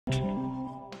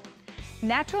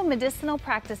Natural medicinal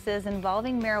practices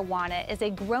involving marijuana is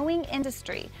a growing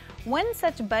industry. One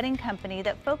such budding company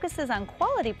that focuses on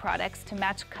quality products to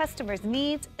match customers'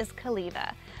 needs is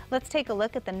Caliva. Let's take a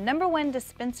look at the #1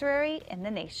 dispensary in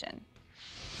the nation.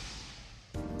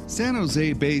 San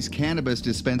Jose-based cannabis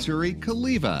dispensary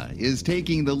Caliva is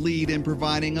taking the lead in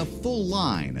providing a full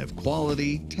line of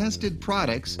quality, tested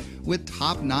products with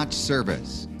top-notch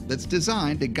service that's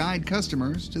designed to guide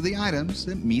customers to the items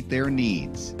that meet their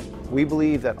needs. We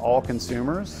believe that all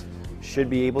consumers should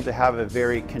be able to have a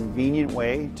very convenient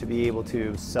way to be able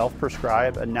to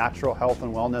self-prescribe a natural health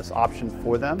and wellness option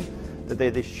for them, that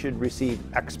they should receive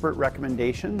expert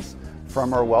recommendations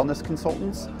from our wellness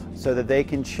consultants so that they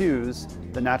can choose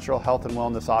the natural health and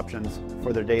wellness options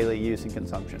for their daily use and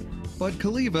consumption. But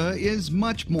Caliva is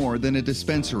much more than a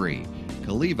dispensary.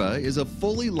 Caliva is a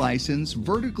fully licensed,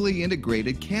 vertically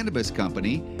integrated cannabis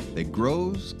company that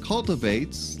grows,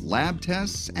 cultivates, lab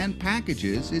tests, and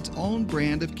packages its own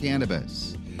brand of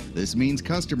cannabis. This means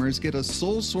customers get a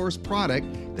sole source product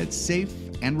that's safe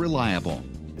and reliable.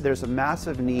 There's a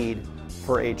massive need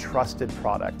for a trusted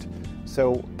product.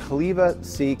 So Caliva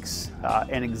seeks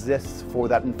and exists for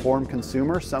that informed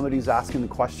consumer, somebody who's asking the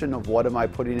question of what am I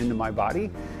putting into my body,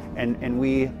 and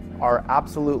we are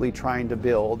absolutely trying to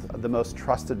build the most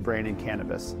trusted brand in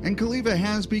cannabis. And Caliva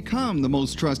has become the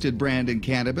most trusted brand in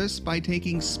cannabis by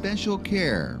taking special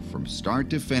care from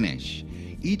start to finish.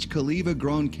 Each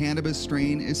Caliva-grown cannabis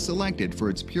strain is selected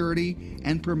for its purity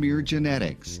and premier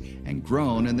genetics and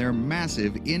grown in their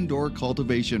massive indoor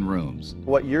cultivation rooms.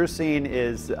 What you're seeing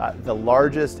is the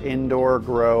largest indoor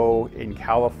grow in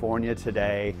California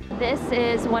today. This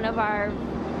is one of our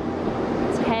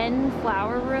 10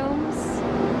 flower rooms,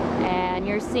 and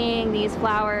you're seeing these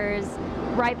flowers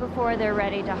right before they're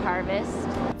ready to harvest.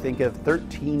 Think of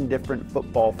 13 different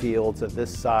football fields of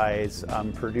this size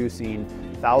producing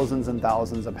thousands and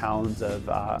thousands of pounds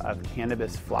of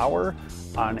cannabis flower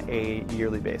on a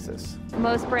yearly basis.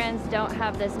 Most brands don't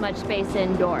have this much space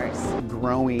indoors.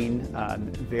 Growing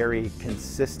very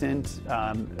consistent,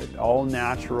 all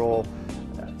natural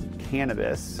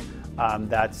cannabis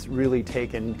that's really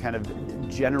taken kind of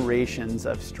generations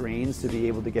of strains to be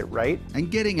able to get right. And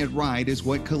getting it right is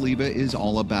what Caliva is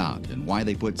all about and why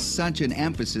they put such an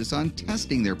emphasis on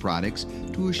testing their products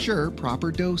to assure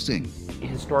proper dosing.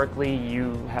 Historically,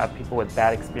 you have people with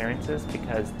bad experiences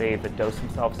because they've dosed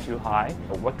themselves too high.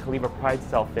 What Caliva prides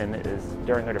itself in is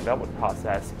during their development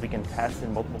process, we can test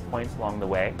in multiple points along the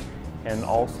way and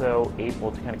also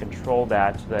able to kind of control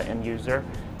that so the end user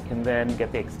can then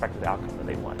get the expected outcome that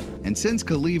they want. And since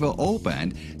Caliva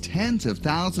opened, tens of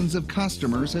thousands of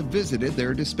customers have visited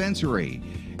their dispensary.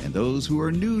 And those who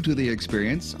are new to the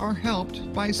experience are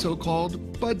helped by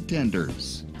so-called bud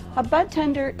tenders. A bud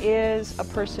tender is a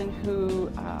person who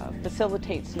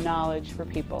facilitates knowledge for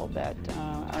people that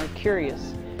are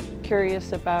curious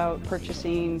about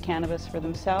purchasing cannabis for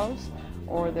themselves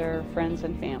or their friends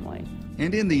and family.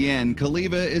 And in the end,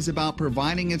 Caliva is about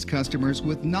providing its customers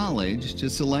with knowledge to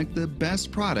select the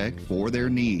best product for their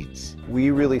needs.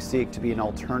 We really seek to be an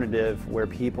alternative where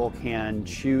people can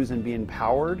choose and be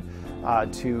empowered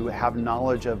to have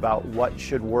knowledge about what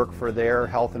should work for their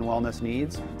health and wellness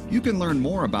needs. You can learn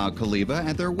more about Caliva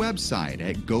at their website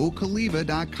at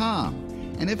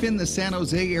gocaliva.com. And if in the San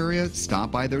Jose area,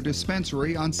 stop by their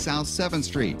dispensary on South 7th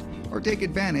Street or take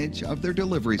advantage of their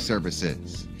delivery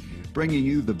services. Bringing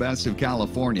you the best of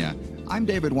California, I'm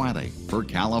David Wylie for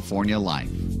California Life.